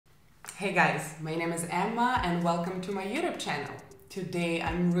Hey guys, my name is Emma and welcome to my YouTube channel. Today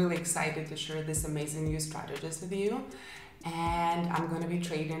I'm really excited to share this amazing new strategist with you, and I'm going to be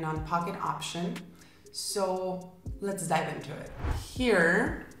trading on pocket option. So let's dive into it.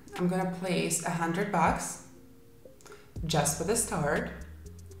 Here I'm going to place $100 just for the start,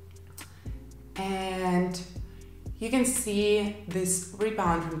 and you can see this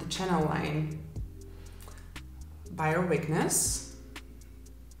rebound from the channel line, buyer weakness,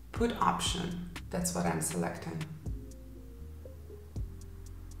 put option. That's what I'm selecting.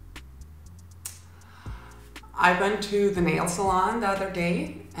 I went to the nail salon the other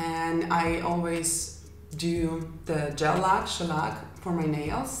day and I always do the gel lock, shellac for my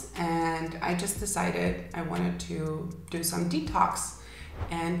nails, and I just decided I wanted to do some detox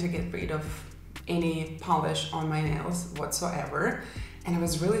and to get rid of any polish on my nails whatsoever. And I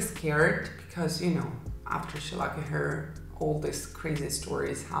was really scared because, you know, after shellac I heard all these crazy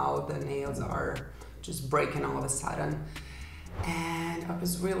stories how the nails are just breaking all of a sudden, and I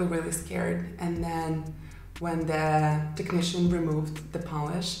was really scared. And then when the technician removed the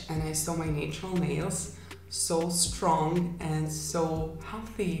polish and I saw my natural nails so strong and so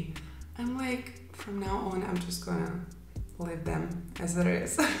healthy, I'm like, from now on I'm just gonna leave them as it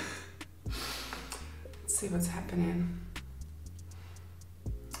is. Let's see what's happening.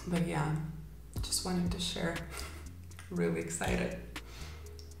 But yeah, just wanted to share. Really excited.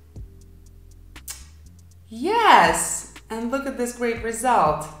 Yes, and look at this great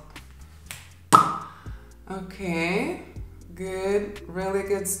result. Okay, good, really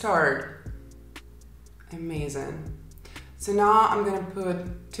good start. Amazing. So now I'm gonna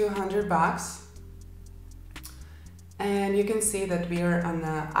put $200, and you can see that we are on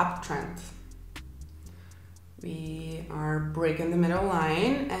the uptrend. We are breaking the middle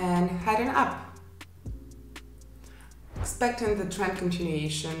line and heading up. Expecting the trend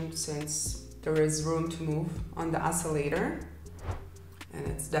continuation since there is room to move on the oscillator, and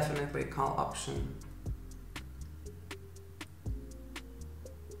it's definitely a call option.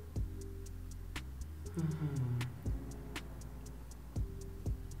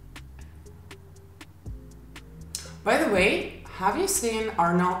 By the way, have you seen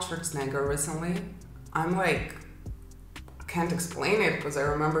Arnold Schwarzenegger recently? I'm like, I can't explain it because I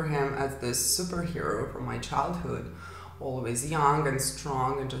remember him as this superhero from my childhood. Always young and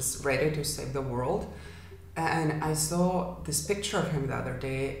strong and just ready to save the world. And I saw this picture of him the other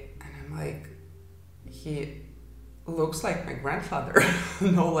day and I'm like, he looks like my grandfather,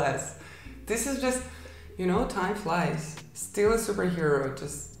 no less. This is just, you know, time flies. Still a superhero,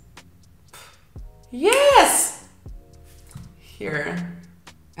 just, yes! Here,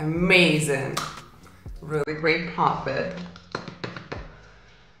 amazing. Really great profit.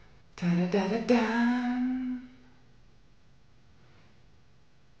 Da-da-da-da-da.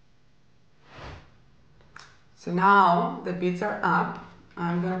 So now the bids are up.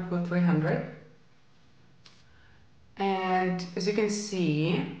 I'm gonna put 300. And as you can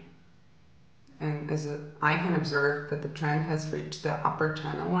see, and as I can observe that the trend has reached the upper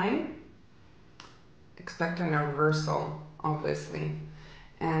channel line, expecting a reversal, obviously.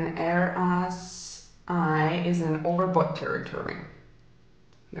 And RSI is in overbought territory.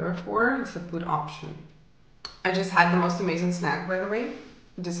 Therefore, it's a put option. I just had the most amazing snack, by the way.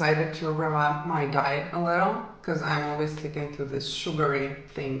 Decided to rev up my diet a little because I'm always sticking to these sugary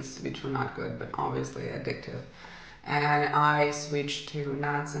things which are not good but obviously addictive, and I switched to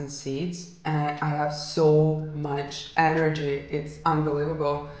nuts and seeds and I have so much energy. It's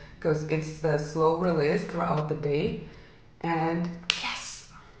unbelievable because it's the slow release throughout the day, and yes,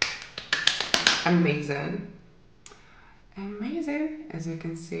 amazing as you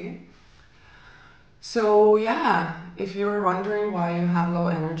can see. So yeah, if you're wondering why you have low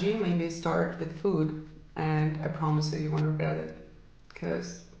energy, maybe start with food, and I promise you won't regret it,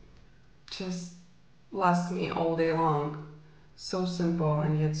 because just lasts me all day long. So simple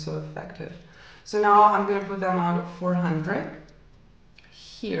and yet so effective. So now I'm gonna put them out at 400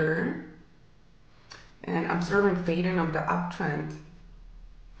 here, and observing fading of the uptrend.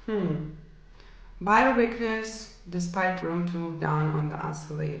 Buyer weakness despite room to move down on the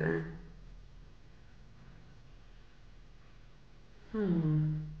oscillator.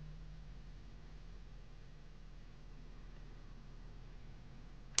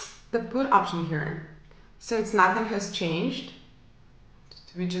 The put option here, since nothing has changed,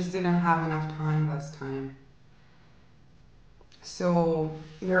 we just didn't have enough time last time. So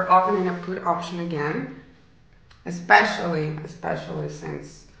we're opening a put option again, especially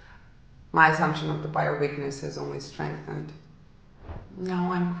since my assumption of the buyer weakness has only strengthened.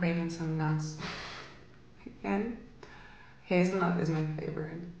 Now I'm craving some nuts. Again, hazelnut is my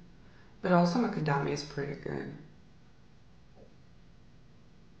favorite. But also macadamia is pretty good.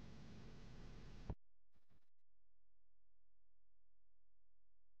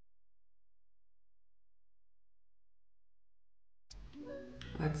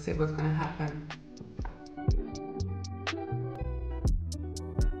 Let's see what's gonna happen.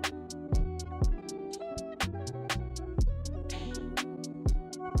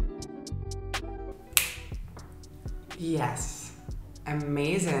 Yes,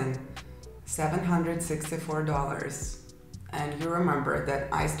 amazing. $764. And you remember that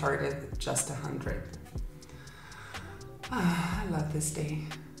I started just 100. I love this day.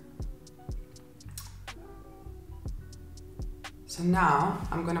 So now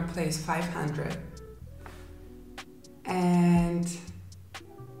I'm gonna place 500 and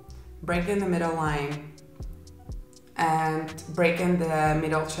break in the middle line, and breaking the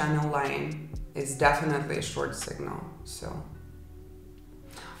middle channel line is definitely a short signal. So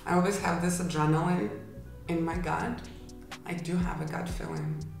I always have this adrenaline in my gut. I do have a gut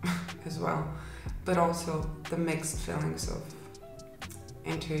feeling as well, but also the mixed feelings of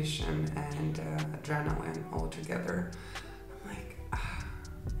intuition and adrenaline all together. I'm like,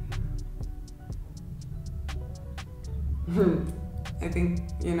 I think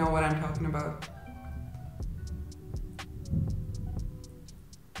you know what I'm talking about.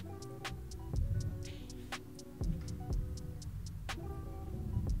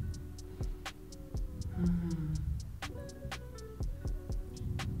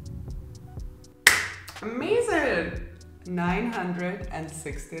 Amazing!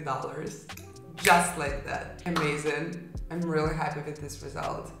 $960. Just like that. Amazing. I'm really happy with this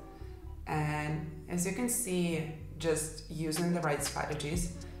result. And as you can see, just using the right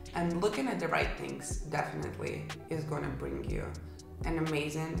strategies and looking at the right things definitely is going to bring you an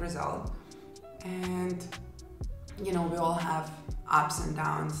amazing result. And you know, we all have ups and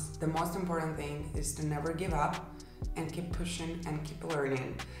downs. The most important thing is to never give up and keep pushing and keep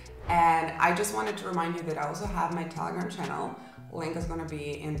learning. And I just wanted to remind you that I also have my Telegram channel. Link is going to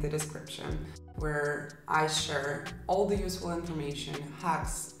be in the description, where I share all the useful information,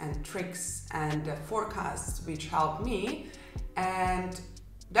 hacks and tricks and forecasts which help me and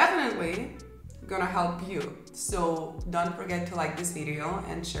definitely gonna help you. So don't forget to like this video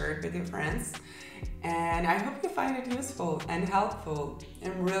and share it with your friends. And I hope you find it useful and helpful.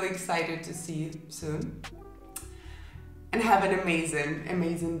 I'm really excited to see you soon. And have an amazing,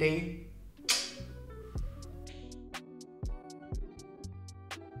 amazing day.